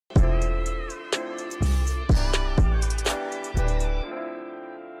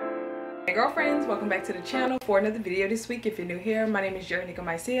girlfriends, welcome back to the channel for another video this week. If you're new here, my name is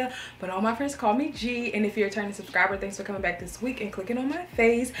GeranikaMycia, but all my friends call me G. And if you're a returning subscriber, thanks for coming back this week and clicking on my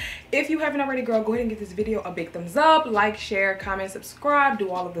face. If you haven't already, girl, go ahead and give this video a big thumbs up, like, share, comment, subscribe,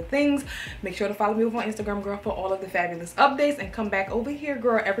 do all of the things. Make sure to follow me over on Instagram, girl, for all of the fabulous updates, and come back over here,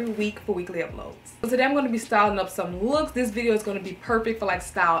 girl, every week for weekly uploads. So today I'm going to be styling up some looks. This video is going to be perfect for like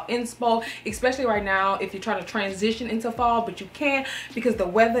style inspo, especially right now if you're trying to transition into fall, but you can't because the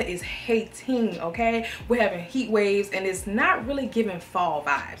weather is hating, okay? We're having heat waves and it's not really giving fall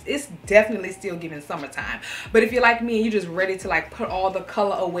vibes. It's definitely still giving summertime. But if you're like me and you're just ready to like put all the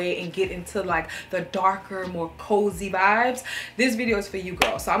color away and get into like the darker, more cozy vibes, this video is for you,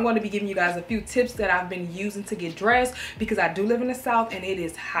 girl. So I'm going to be giving you guys a few tips that I've been using to get dressed because I do live in the South and it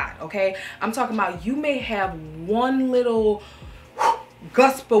is hot, okay? I'm talking about you may have one little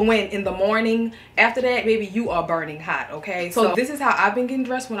gust of wind in the morning. After that, baby, you are burning hot, okay? So this is how I've been getting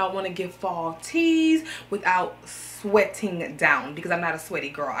dressed when I want to get fall tees without sweating down, because I'm not a sweaty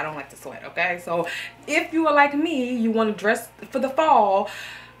girl. I don't like to sweat, okay? So if you are like me, you want to dress for the fall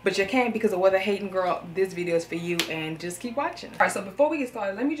but you can't because of weather hating, girl, this video is for you, and just keep watching. All right, so before we get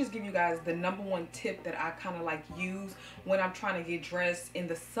started, let me just give you guys the #1 tip that I kind of like use when I'm trying to get dressed in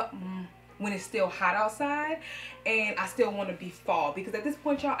the summer, when it's still hot outside and I still want to be fall, because at this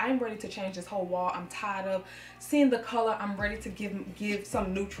point, y'all, I'm ready to change this whole wall. I'm tired of seeing the color. I'm ready to give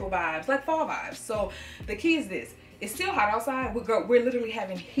some neutral vibes, like fall vibes. So the key is this: it's still hot outside. We're literally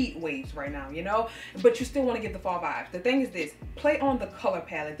having heat waves right now, you know, but you still want to give the fall vibes. The thing is this: play on the color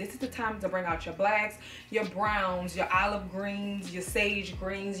palette. This is the time to bring out your blacks, your browns, your olive greens, your sage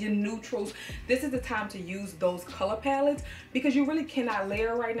greens, your neutrals. This is the time to use those color palettes because you really cannot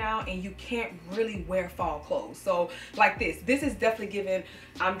layer right now and you can't really wear fall clothes. So like this is definitely giving,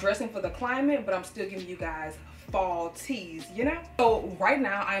 I'm dressing for the climate, but I'm still giving you guys fall tees, you know? So right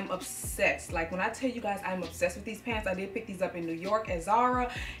now I'm obsessed. Like when I tell you guys I'm obsessed with these pants, I did pick these up in New York at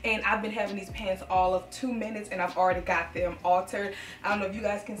Zara, and I've been having these pants all of 2 minutes and I've already got them altered. I don't know if you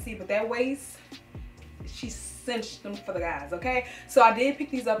guys can see, but that waist, she cinched them for the guys, okay? So I did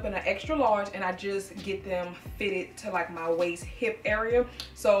pick these up in an extra large and I just get them fitted to like my waist hip area.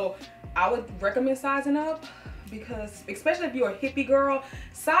 So I would recommend sizing up, because especially if you're a hippie girl,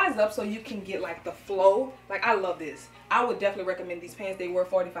 size up so you can get like the flow. Like I love this. I would definitely recommend these pants. They were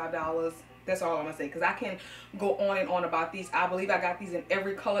 $45. That's all I'm gonna say, because I can go on and on about these. I believe I got these in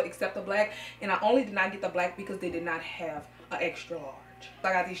every color except the black, and I only did not get the black because they did not have an extra large.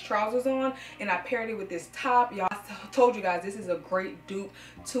 I got these trousers on and I paired it with this top. Y'all, I told you guys this is a great dupe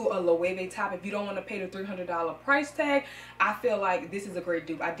to a Loewe top. If you don't want to pay the $300 price tag, I feel like this is a great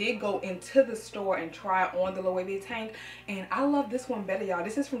dupe. I did go into the store and try on the Loewe tank, and I love this one better, y'all.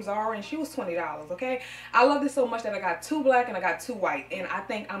 This is from Zara and she was $20, okay? I love this so much that I got 2 black and I got 2 white, and I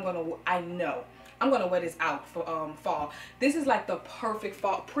think I'm gonna wear this out for fall. This is like the perfect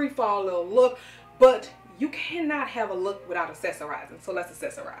fall, pre-fall little look, but you cannot have a look without accessorizing, so let's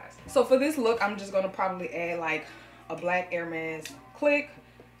accessorize. So for this look, I'm just gonna probably add like a black Hermes clic.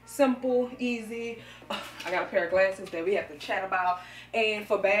 Simple, easy. I got a pair of glasses that we have to chat about, and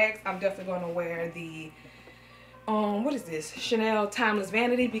for bags, I'm definitely gonna wear the what is this, Chanel Timeless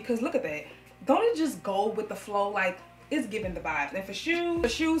Vanity, because look at that. Don't it just go with the flow? Like, it's giving the vibes. And for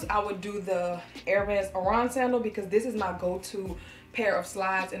shoes, I would do the Hermes Oran sandal, because this is my go-to pair of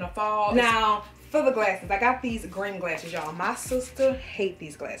slides in the fall. Now for the glasses, I got these green glasses, y'all. My sister hates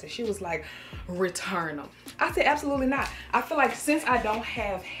these glasses. She was like, return them. I said absolutely not. I feel like since I don't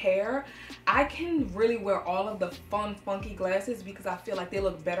have hair, I can really wear all of the fun, funky glasses because I feel like they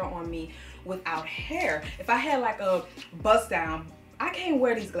look better on me without hair. If I had like a bust down, I can't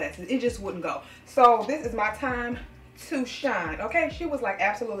wear these glasses. It just wouldn't go. So this is my time to shine, okay? She was like,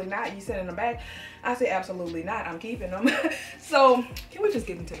 absolutely not. You sit in the back. I said, absolutely not. I'm keeping them. So can we just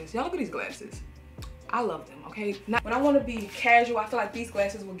get into this? Y'all, look at these glasses. I love them, okay? Now, when I want to be casual, I feel like these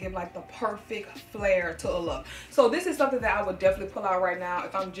glasses will give like the perfect flair to a look. So this is something that I would definitely pull out right now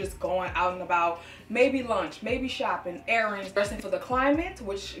if I'm just going out and about, maybe lunch, maybe shopping, errands, dressing for the climate,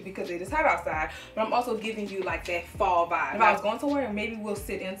 which because it is hot outside, but I'm also giving you like that fall vibe. If I was going somewhere and maybe we'll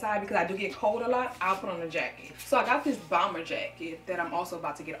sit inside because I do get cold a lot, I'll put on a jacket. So I got this bomber jacket that I'm also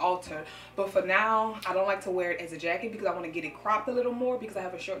about to get altered, but for now, I don't like to wear it as a jacket because I want to get it cropped a little more because I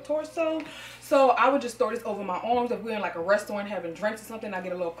have a short torso. So I would just throw this over my arms. If we're in like a restaurant having drinks or something, I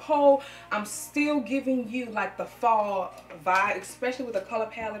get a little cold, I'm still giving you like the fall vibe, especially with the color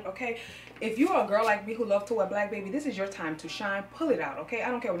palette, okay? If you're a girl like me who loves to wear black, baby, this is your time to shine. Pull it out, okay?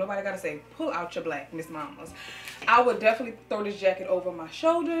 I don't care what nobody gotta say. Pull out your black, Miss Mamas. I would definitely throw this jacket over my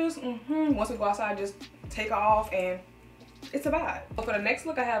shoulders. Once we go outside, just take it off and it's a vibe. So for the next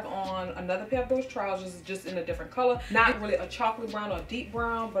look, I have on another pair of those trousers, just in a different color. Not really a chocolate brown or a deep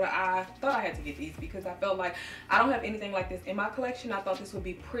brown, but I thought I had to get these because I felt like I don't have anything like this in my collection. I thought this would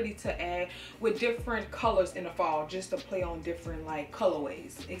be pretty to add with different colors in the fall, just to play on different like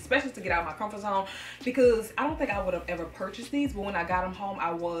colorways, especially to get out of my comfort zone, because I don't think I would have ever purchased these, but when I got them home,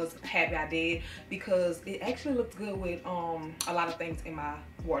 I was happy I did because it actually looked good with a lot of things in my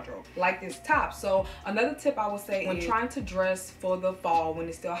wardrobe, like this top. So another tip I would say, when trying to dress for the fall when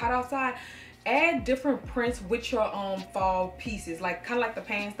it's still hot outside, add different prints with your fall pieces, like kind of like the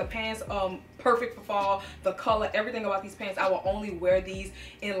pants. The pants perfect for fall. The color, everything about these pants, I will only wear these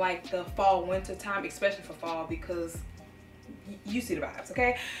in like the fall winter time, especially for fall, because you see the vibes.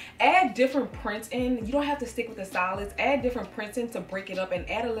 Okay, add different prints in. You don't have to stick with the solids. Add different prints in to break it up and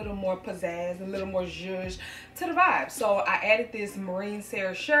add a little more pizzazz, a little more zhuzh to the vibe. So I added this marine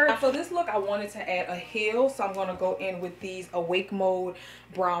Serre shirt. Now for this look, I wanted to add a heel, so I'm going to go in with these awake mode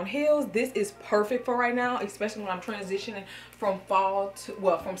brown heels. This is perfect for right now, especially when I'm transitioning from fall to,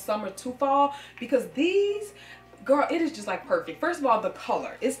 well, from summer to fall, because these, girl, it is just like perfect. First of all, the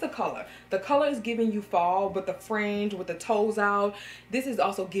color, it's the color. The color is giving you fall, but the fringe with the toes out, this is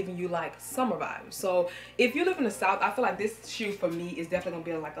also giving you like summer vibes. So if you live in the South, I feel like this shoe for me is definitely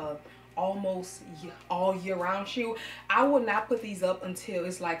gonna be like a almost all year round shoe. I will not put these up until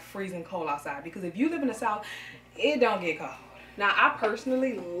it's like freezing cold outside, because if you live in the South, it don't get cold. Now, I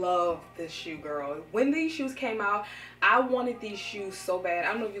personally love this shoe, girl. When these shoes came out, I wanted these shoes so bad.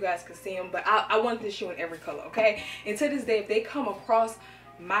 I don't know if you guys can see them, but I wanted this shoe in every color, okay? And to this day, if they come across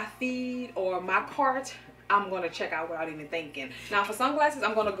my feed or my cart, I'm going to check out without even thinking. Now, for sunglasses,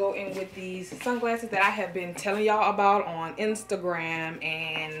 I'm going to go in with these sunglasses that I have been telling y'all about on Instagram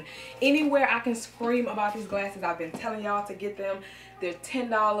and anywhere I can scream about these glasses. I've been telling y'all to get them. They're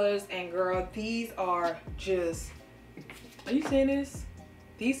 $10, and girl, these are just... Are you seeing this?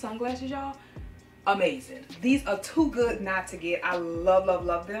 These sunglasses, y'all, amazing. These are too good not to get. I love, love,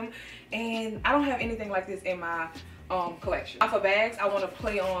 love them. And I don't have anything like this in my collection. Now for bags, I want to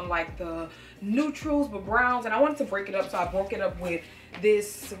play on like the neutrals but browns, and I wanted to break it up, so I broke it up with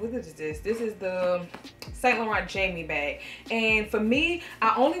this. What is this? This is the Saint Laurent Jamie bag. And for me,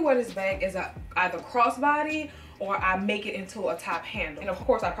 I only wear this bag as either crossbody or I make it into a top handle. And of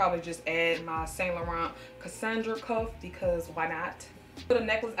course, I probably just add my Saint Laurent Cassandra cuff, because why not? For the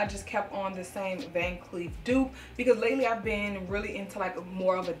necklace, I just kept on the same Van Cleef dupe, because lately I've been really into like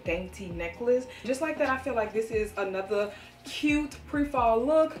more of a dainty necklace. Just like that, I feel like this is another cute pre-fall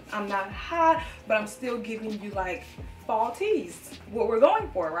look. I'm not hot, but I'm still giving you like fall tees, what we're going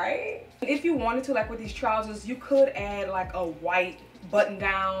for, right? If you wanted to, like with these trousers, you could add like a white button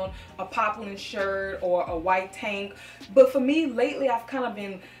down, a poplin shirt, or a white tank. But for me lately, I've kind of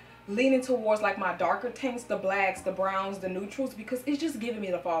been leaning towards like my darker tanks, the blacks, the browns, the neutrals, because it's just giving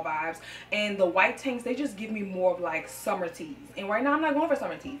me the fall vibes. And the white tanks, they just give me more of like summer tees. And right now I'm not going for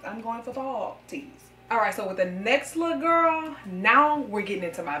summer tees, I'm going for fall tees. All right, so with the next look, girl, now we're getting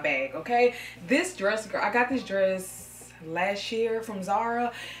into my bag, okay? This dress, girl, I got this dress last year from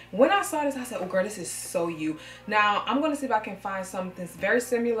Zara. When I saw this, I said, oh girl, this is so you. Now I'm gonna see if I can find something very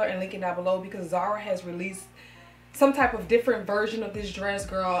similar and link it down below, because Zara has released some type of different version of this dress,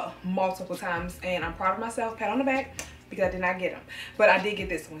 girl, multiple times, and I'm proud of myself. Pat on the back, because I did not get them, but I did get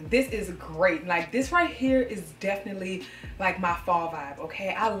this one. This is great. Like, this right here is definitely like my fall vibe,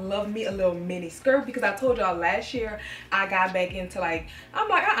 okay? I love me a little mini skirt, because I told y'all last year I got back into like, I'm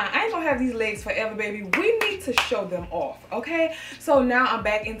like, I ain't gonna have these legs forever, baby. We need to show them off, okay? So now I'm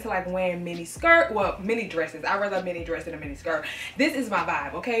back into like wearing mini skirt, well, mini dresses. I'd rather a mini dress than a mini skirt. This is my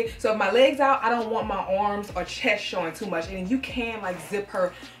vibe, okay? So if my legs out, I don't want my arms or chest showing too much, and you can like zip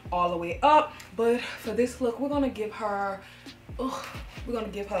her all the way up. But for this look, we're gonna give her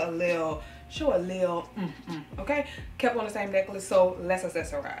a little, show a little okay? Kept on the same necklace, so let's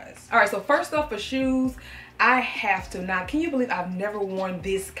accessorize. All right, so first off, for shoes, I have to. Now, can you believe I've never worn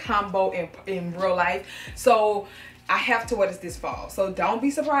this combo in real life? So I have to wear this fall. So don't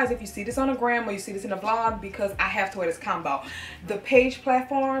be surprised if you see this on the gram or you see this in a vlog, because I have to wear this combo. The Paige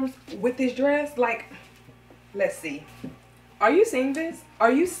platforms with this dress, like, let's see. Are you seeing this?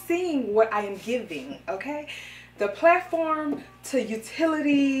 Are you seeing what I am giving, okay? The platform to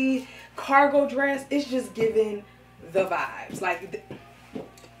utility cargo dress is just giving the vibes. Like,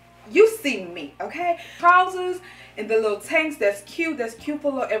 You see me, okay? Trousers and the little tanks, that's cute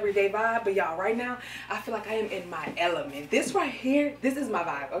for a little everyday vibe. But y'all, right now I feel like I am in my element. This right here, this is my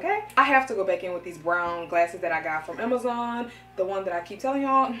vibe, okay? I have to go back in with these brown glasses that I got from Amazon, the one that I keep telling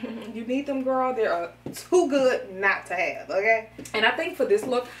y'all you need them, girl. They're too good not to have, okay? And I think for this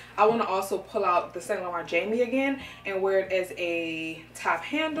look I want to also pull out the Saint Laurent Jamie again and wear it as a top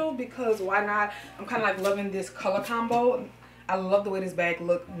handle, because why not? I'm kind of like loving this color combo. I love the way this bag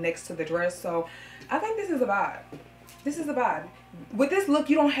look next to the dress, so I think this is a vibe. This is a vibe. With this look,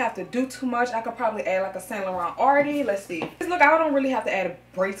 you don't have to do too much. I could probably add like a Saint Laurent Artie. Let's see. This look, I don't really have to add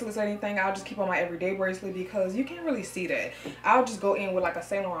bracelets or anything. I'll just keep on my everyday bracelet because you can't really see that. I'll just go in with like a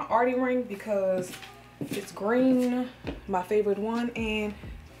Saint Laurent Artie ring because it's green, my favorite one. And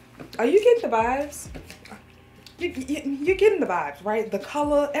are you getting the vibes? You're getting the vibes, right? The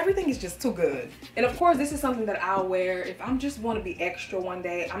color, everything is just too good. And of course, this is something that I'll wear if I'm just want to be extra one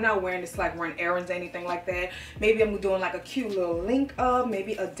day. I'm not wearing this to like run errands or anything like that. Maybe I'm doing like a cute little link up,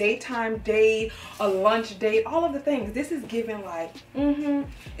 maybe a daytime date, a lunch date, all of the things. This is giving like,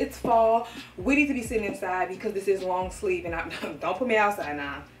 it's fall. We need to be sitting inside because this is long sleeve, and don't put me outside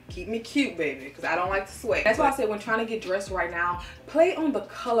now. Keep me cute, baby, because I don't like to sweat. That's why I said when trying to get dressed right now, play on the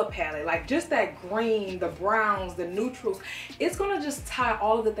color palette. Like just that green, the browns, the neutrals. It's going to just tie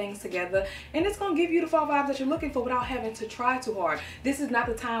all of the things together, and it's going to give you the fall vibes that you're looking for without having to try too hard. This is not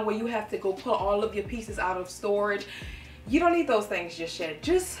the time where you have to go pull all of your pieces out of storage. You don't need those things just yet.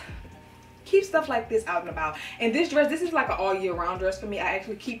 Just keep stuff like this out and about. And this dress, this is like an all year round dress for me. I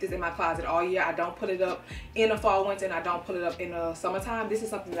actually keep this in my closet all year. I don't put it up in the fall, winter, and I don't put it up in the summertime. This is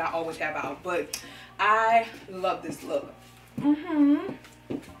something that I always have out, but I love this look.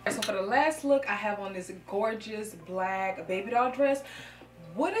 So for the last look, I have on this gorgeous black baby doll dress.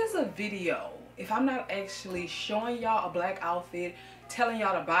 What is a video if I'm not actually showing y'all a black outfit, telling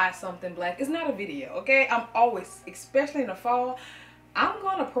y'all to buy something black? It's not a video, okay? I'm always, especially in the fall, I'm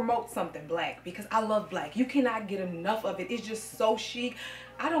gonna promote something black because I love black. You cannot get enough of it. It's just so chic.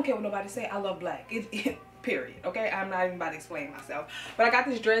 I don't care what nobody say. I love black. Period. Okay, I'm not even about to explain myself. But I got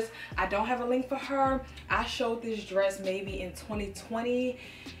this dress. I don't have a link for her. I showed this dress maybe in 2020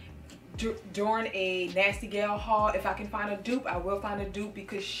 during a Nasty Gal haul. If I can find a dupe, I will find a dupe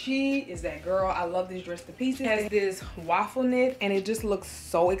because she is that girl. I love this dress to pieces. It has this waffle knit and it just looks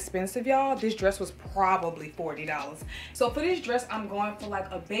so expensive, y'all. This dress was probably $40. So for this dress, I'm going for like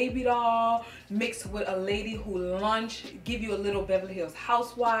a baby doll mixed with a lady who lunch, give you a little Beverly Hills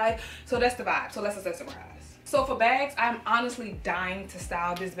housewife. So that's the vibe. So let's accessorize. So for bags, I'm honestly dying to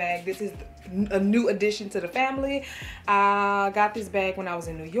style this bag. This is a new addition to the family. I got this bag when I was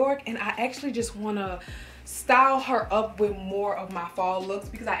in New York, and I actually just want to style her up with more of my fall looks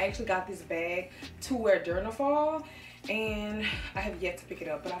because I actually got this bag to wear during the fall, and I have yet to pick it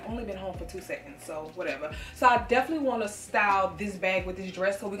up, but I've only been home for 2 seconds, so whatever. So I definitely want to style this bag with this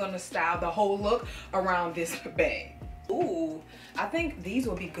dress, so we're going to style the whole look around this bag. Ooh, I think these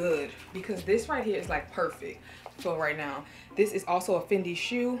will be good because this right here is like perfect for right now. This is also a Fendi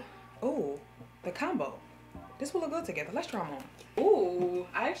shoe. Ooh, the combo. This will look good together. Let's try them on. Ooh,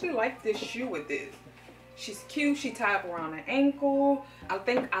 I actually like this shoe with this. She's cute. She tied up around the ankle. I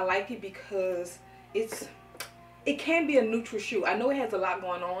think I like it because it can be a neutral shoe. I know it has a lot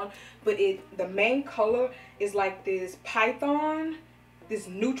going on, but the main color is like this python. This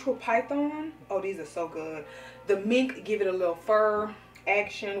neutral python. Oh, these are so good. The mink give it a little fur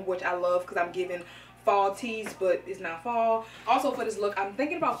action, which I love because I'm giving fall tees, but it's not fall. Also for this look, I'm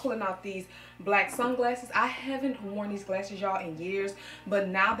thinking about pulling out these black sunglasses. I haven't worn these glasses, y'all, in years, but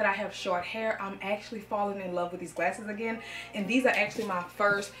now that I have short hair, I'm actually falling in love with these glasses again. And these are actually my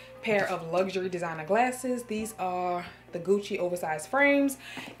first pair of luxury designer glasses. These are the Gucci oversized frames,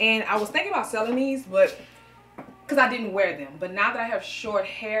 and I was thinking about selling these, but because I didn't wear them. But now that I have short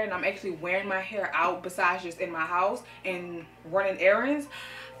hair and I'm actually wearing my hair out besides just in my house and running errands,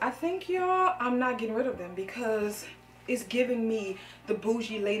 I think, y'all, I'm not getting rid of them because it's giving me the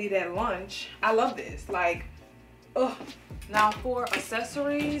bougie lady that lunch. I love this. Like, ugh. Now for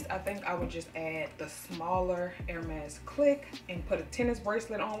accessories, I think I would just add the smaller Hermes clic and put a tennis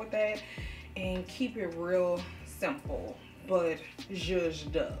bracelet on with that and keep it real simple but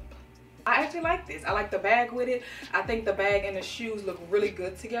zhuzhed up. I actually like this. I like the bag with it. I think the bag and the shoes look really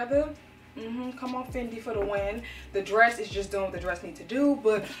good together. Come on, Fendi for the win. The dress is just doing what the dress needs to do,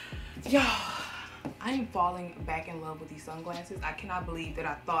 but y'all, I am falling back in love with these sunglasses. I cannot believe that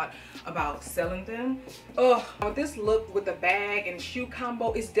I thought about selling them. Ugh. With this look with the bag and shoe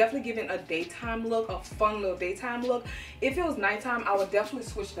combo, it's definitely giving a daytime look, a fun little daytime look. If it was nighttime, I would definitely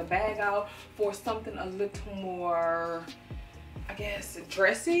switch the bag out for something a little more, I guess,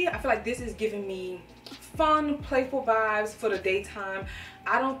 dressy. I feel like this is giving me fun, playful vibes for the daytime.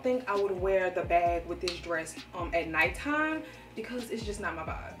 I don't think I would wear the bag with this dress at nighttime because it's just not my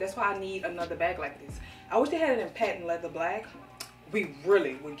vibe. That's why I need another bag like this. I wish they had it in patent leather black. We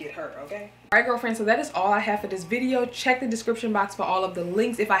really would get her, okay? All right, girlfriend, so that is all I have for this video. Check the description box for all of the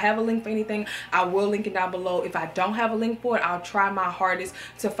links. If I have a link for anything, I will link it down below. If I don't have a link for it, I'll try my hardest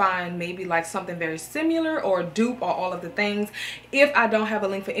to find maybe like something very similar or dupe or all of the things. If I don't have a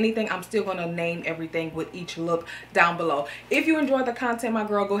link for anything, I'm still gonna name everything with each look down below. If you enjoyed the content, my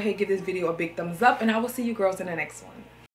girl, go ahead, give this video a big thumbs up, and I will see you girls in the next one.